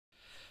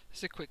This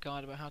is a quick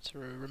guide about how to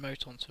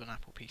remote onto an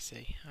Apple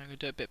PC. I'm going to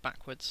do it a bit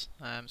backwards,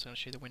 so I'm going to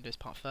show you the Windows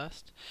part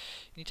first.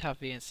 You need to have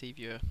VNC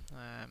Viewer,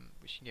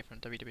 which you can get from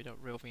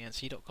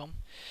www.realvnc.com.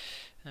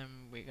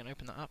 We're going to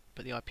open that up,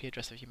 put the IP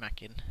address of your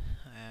Mac in.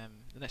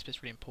 The next bit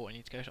is really important. You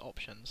need to go to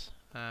Options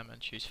and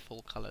choose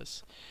Full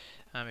Colours.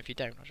 If you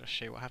don't, I'll just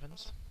show you what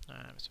happens.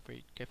 So if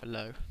we go for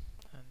Low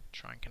and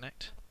try and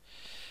connect.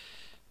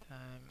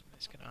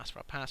 It's going to ask for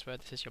a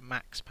password. This is your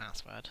Mac's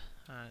password.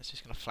 It's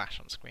just going to flash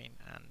on screen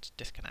and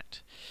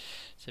disconnect.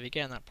 So if you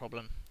get in that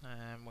problem,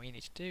 what you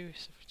need to do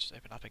is, if we just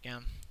open up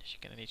again, you're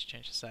going to need to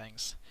change the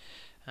settings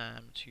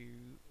to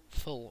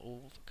full,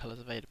 all the colours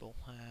available.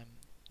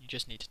 You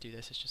just need to do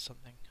this. It's just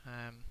something.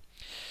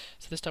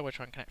 So this time we'll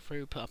try and connect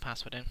through, put our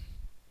password in,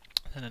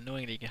 and then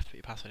annoyingly you have to put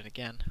your password in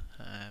again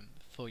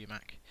for your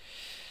Mac.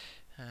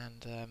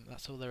 And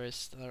that's all there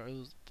is.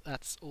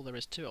 That's all there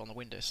is to it on the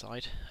Windows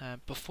side.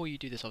 Before you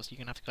do this, obviously,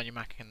 you're going to have to go on your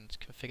Mac and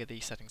configure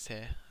these settings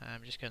here.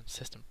 Just go into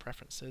System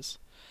Preferences,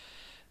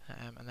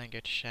 and then go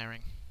to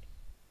Sharing.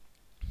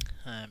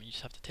 You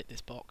just have to tick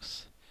this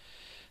box.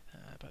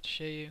 About to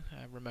show you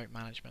Remote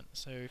Management.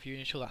 So if you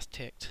ensure that's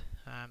ticked,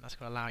 that's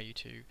going to allow you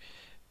to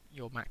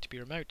your Mac to be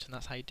remote, and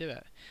that's how you do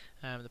it.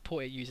 The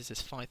port it uses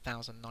is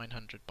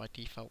 5900 by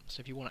default. So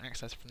if you want to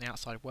access from the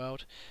outside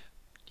world,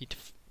 you need to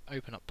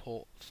open up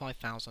port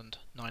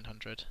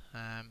 5900,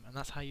 and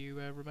that's how you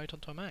remote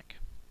onto a Mac.